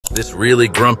This really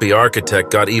grumpy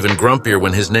architect got even grumpier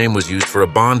when his name was used for a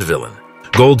Bond villain.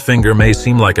 Goldfinger may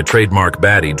seem like a trademark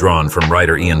baddie drawn from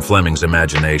writer Ian Fleming's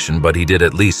imagination, but he did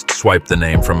at least swipe the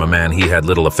name from a man he had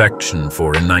little affection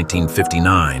for in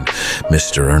 1959,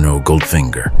 Mr. Ernő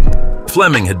Goldfinger.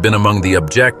 Fleming had been among the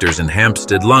objectors in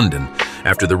Hampstead, London,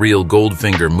 after the real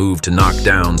Goldfinger moved to knock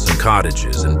down some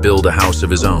cottages and build a house of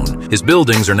his own. His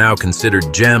buildings are now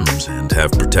considered gems and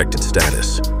have protected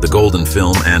status. The golden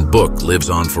film and book lives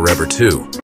on forever too.